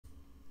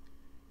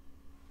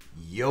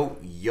Yo,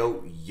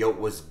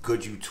 what's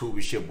good, YouTube?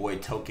 It's your boy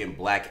Token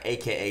Black,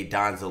 aka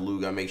Don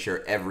Zaluga. Make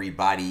sure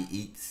everybody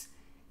eats.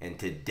 And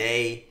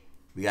today,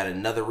 we got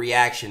another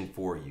reaction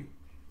for you.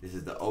 This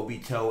is the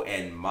Obito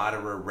and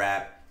Madara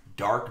rap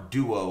dark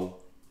duo,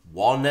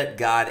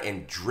 Walnutgod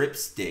and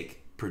Dripstick,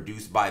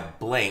 produced by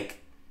Blank,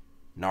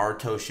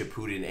 Naruto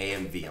Shippuden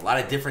AMV. A lot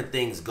of different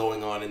things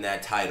going on in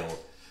that title,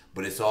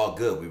 but it's all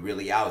good. We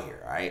really out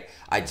here, all right?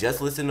 I just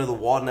listened to the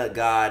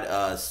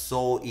Walnutgod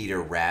Soul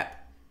Eater rap.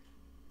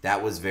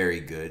 That was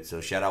very good.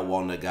 So shout out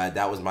Walnutgod.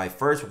 That was my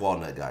first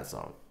Walnutgod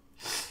song.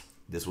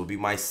 This will be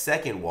my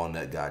second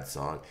Walnutgod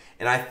song.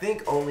 And I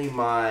think only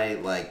my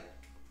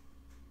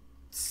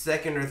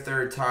second or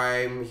third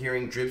time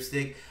hearing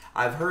Dripstick.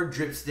 I've heard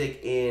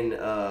Dripstick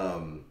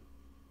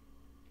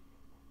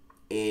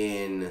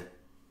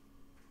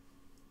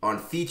on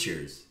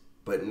features,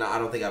 but no, I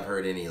don't think I've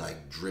heard any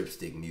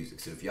Dripstick music.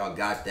 So if y'all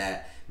got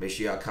that, make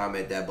sure y'all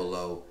comment that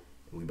below.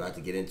 We about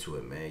to get into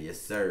it, man. Yes,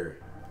 sir.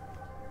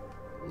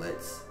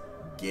 Let's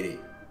get it.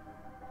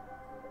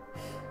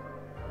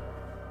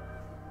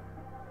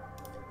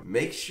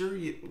 Make sure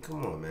you...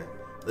 Come on, man.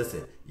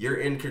 Listen, you're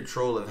in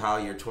control of how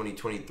your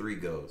 2023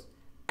 goes.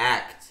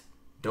 Act.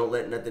 Don't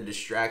let nothing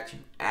distract you.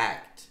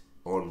 Act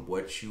on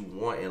what you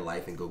want in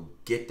life and go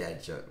get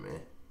that junk, man.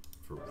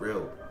 For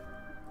real.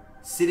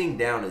 Sitting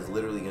down is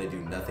literally going to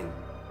do nothing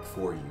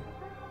for you.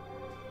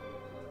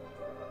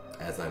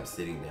 As I'm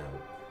sitting down.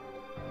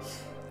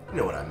 You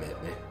know what I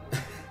meant, man.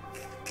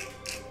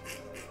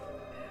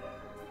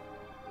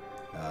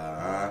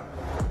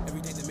 Every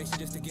day that makes you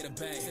just to get a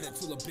bag. Hit a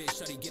tool a bitch,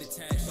 shawty get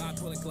attached. Buy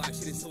pull a Glock,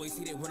 shit is always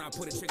heated. When I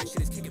pull the trigger,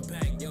 shit is kicking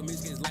back. Yo,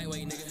 music is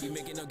lightweight, nigga. You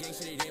making no gang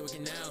shit, it ain't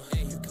working now.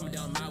 Hey, you coming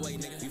down my way,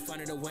 nigga. You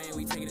finding a way and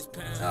we taking this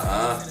pound.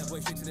 Send that boy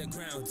straight to the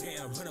ground.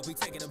 Damn, run up, we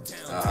taking them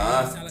down.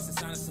 Silence and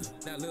silence.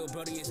 That little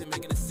brody isn't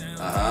making a sound.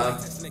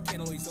 Testing the can,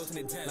 only resulting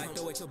in death. Like,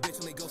 throw at your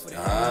bitch, only go for the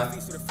head.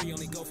 Feast for the free,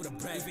 only go for the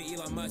bread. Even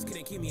Elon Musk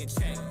couldn't keep me in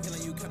check.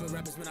 Killing you couple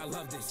rappers, man, I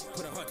love this.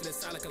 Put a heart to the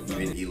side like a love.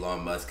 Even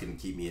Elon Musk couldn't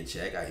keep me in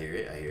check. I hear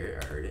it. I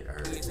heard it.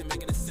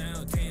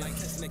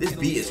 This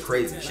beat is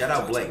crazy. Shout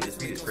out Blank. This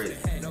beat is crazy.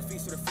 No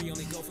feast for the free,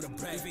 only go for the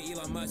bread. Even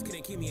Elon Musk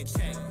couldn't keep me in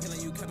check.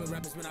 Killing you couple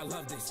rappers, man, I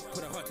love this.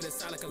 Put a heart to the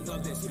side like I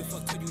love this. Who the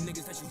fuck told you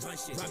niggas that you run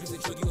shit? Rappers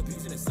that drug you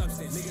abusing a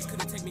substance. Niggas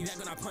couldn't take me back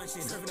when I punch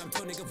it. Serving up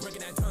to a nigga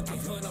breaking that tongue. I'm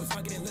feeling I'm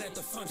fucking and lit at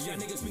the function. Yeah,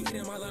 niggas be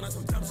hitting my line on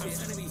some dumb shit. I'm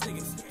sending these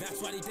niggas.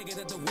 That's why they thinking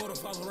that the world will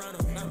fall around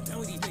them. I'm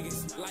done with these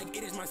niggas. Like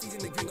it is my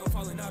season, the green gon'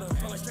 falling out of.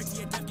 Falling straight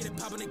to your death, get it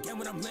popping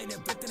again when I'm laying there,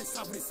 ripped in the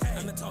soft with his head.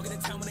 I'm the talking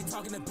of town when they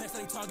talking the best.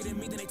 They targeting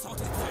me, then they talk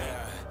to the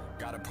crowd.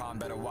 Got a problem,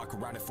 better walk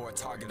around it for a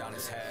target on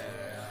his head.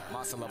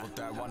 Monster level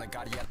 3,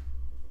 Walnutgod, yeah.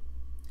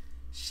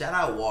 Shout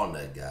out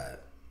Walnutgod.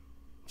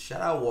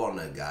 Shout out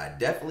Walnutgod.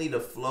 Definitely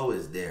the flow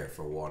is there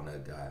for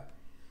Walnutgod.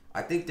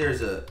 I think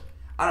there's a...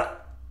 I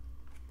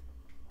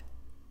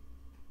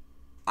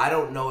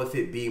don't know if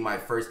it being my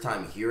first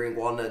time hearing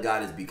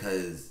Walnutgod is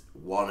because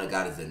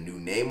Walnutgod is a new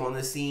name on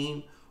the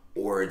scene,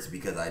 or it's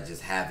because I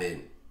just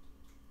haven't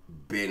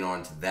been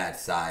onto that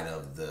side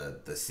of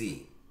the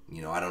scene.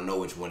 You know, I don't know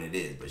which one it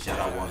is, but shout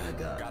out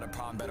Walnutgod. Got a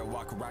problem, better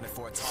walk around it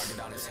for a target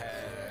on his head.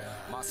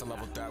 Monster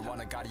level 3,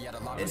 Walnutgod, he had a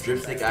lot and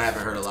Dripstick I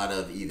haven't heard a lot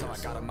of either. I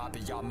got a mop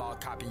and y'all mall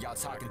copy, y'all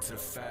talking to the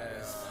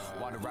feds.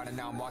 Wander around and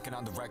now I'm walking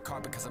on the red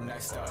carpet because I'm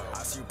next up.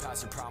 I see you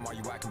pass your prime while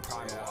you acting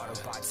primal.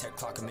 Auto buy tech,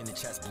 clock him in the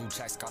chest, blue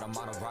checks, got him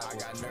on a rival. I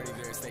got nerdy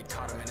lyrics, they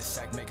caught him in a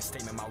sec, make a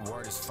statement, my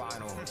word is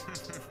final.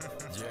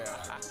 Yeah,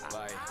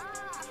 like...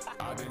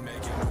 I've been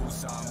making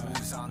moves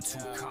on too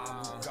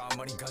calm. Got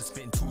money, gun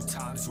spin 2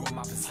 times. You in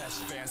my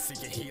possession. Fans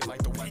seeking heat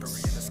like the weaponry.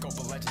 In the scope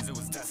of legends, it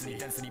was destiny.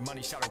 Density,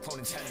 money, shadow, clone,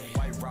 intensity.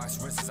 White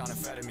rocks, wrists on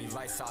amphetamine.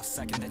 Lights off,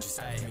 second that you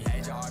say me.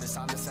 Age of artists,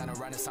 I'm the center,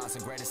 renaissance,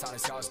 and greatest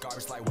honest y'all's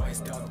garbage like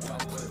waste. Dug, put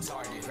a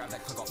target. Grab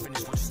that click, I'll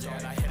finish what you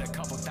started. I hit a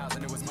couple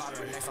thousand, it was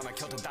moderate. Next time I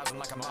killed 1,000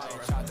 like a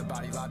moderate. Shot the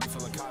body, lobby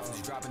full of coffins.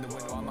 You drop in the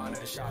window, I'm on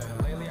the shop.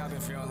 Lately, I've been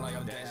feeling like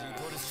I'm dingy.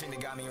 Pull this shit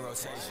that got me in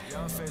rotation.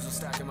 Young phase was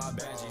stacking my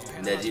Benjis.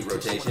 Neji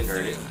rotation,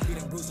 heard it.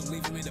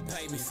 The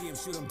pavement, see him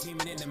shoot him,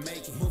 demon in the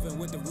making. Moving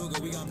with the Ruger,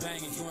 we gon'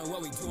 bang it. Doing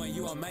what we doing,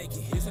 you gon' make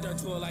it. This is our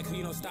tour, like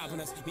you know,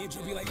 stopping us. Me and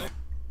Trippy like.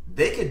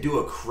 They could do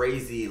a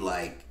crazy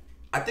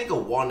I think a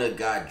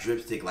Walnutgod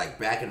Dripstick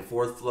back and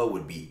forth flow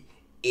would be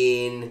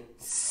insane.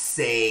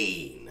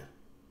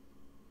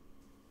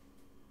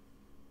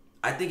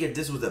 I think if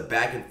this was a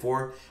back and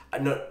forth,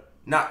 no,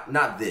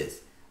 not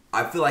this.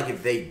 I feel like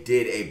if they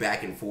did a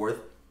back and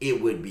forth,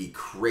 it would be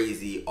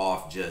crazy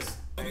off just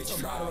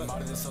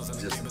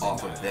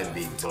off of them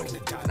being both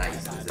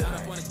nice.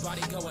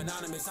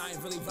 I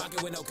ain't really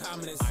rocking with no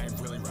communists. I ain't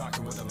really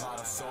rocking with a lot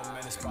of soul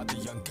menace, brought the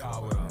young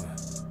god with him.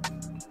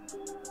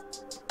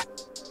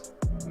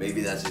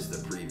 Maybe that's just the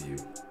preview.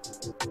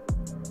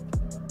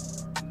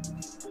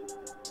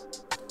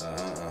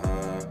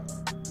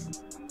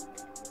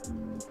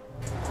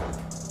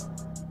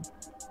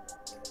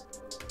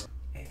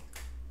 Hey.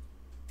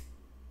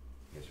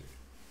 Yes, sir.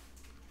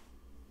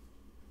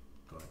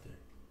 Go out there.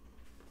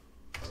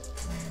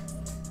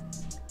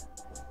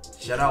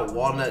 Shout out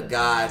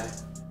Walnutgod.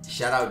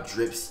 Shout out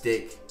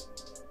Dripstick.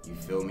 You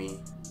feel me?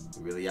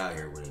 We really out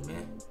here with it,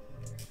 man.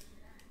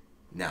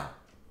 Now,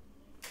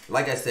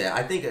 like I said,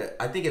 I think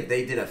if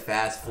they did a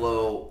fast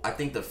flow, I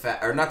think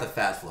not the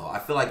fast flow. I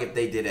feel like if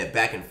they did a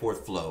back and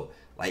forth flow,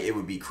 like it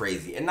would be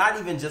crazy. And not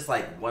even just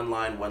like one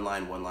line.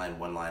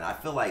 I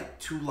feel like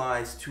two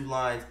lines,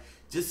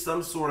 just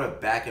some sort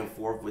of back and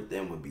forth with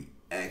them would be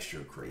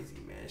extra crazy,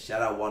 man.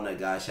 Shout out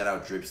Walnutgod, shout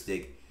out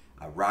Dripstick.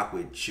 I rock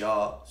with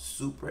y'all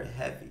super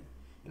heavy.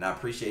 And I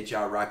appreciate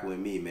y'all rocking with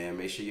me, man.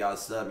 Make sure y'all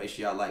sub, make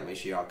sure y'all like, make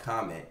sure y'all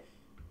comment.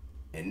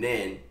 And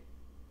then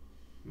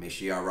make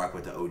sure y'all rock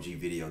with the OG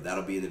video.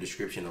 That'll be in the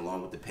description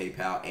along with the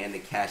PayPal and the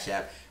Cash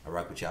App. I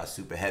rock with y'all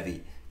super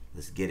heavy.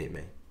 Let's get it,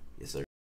 man.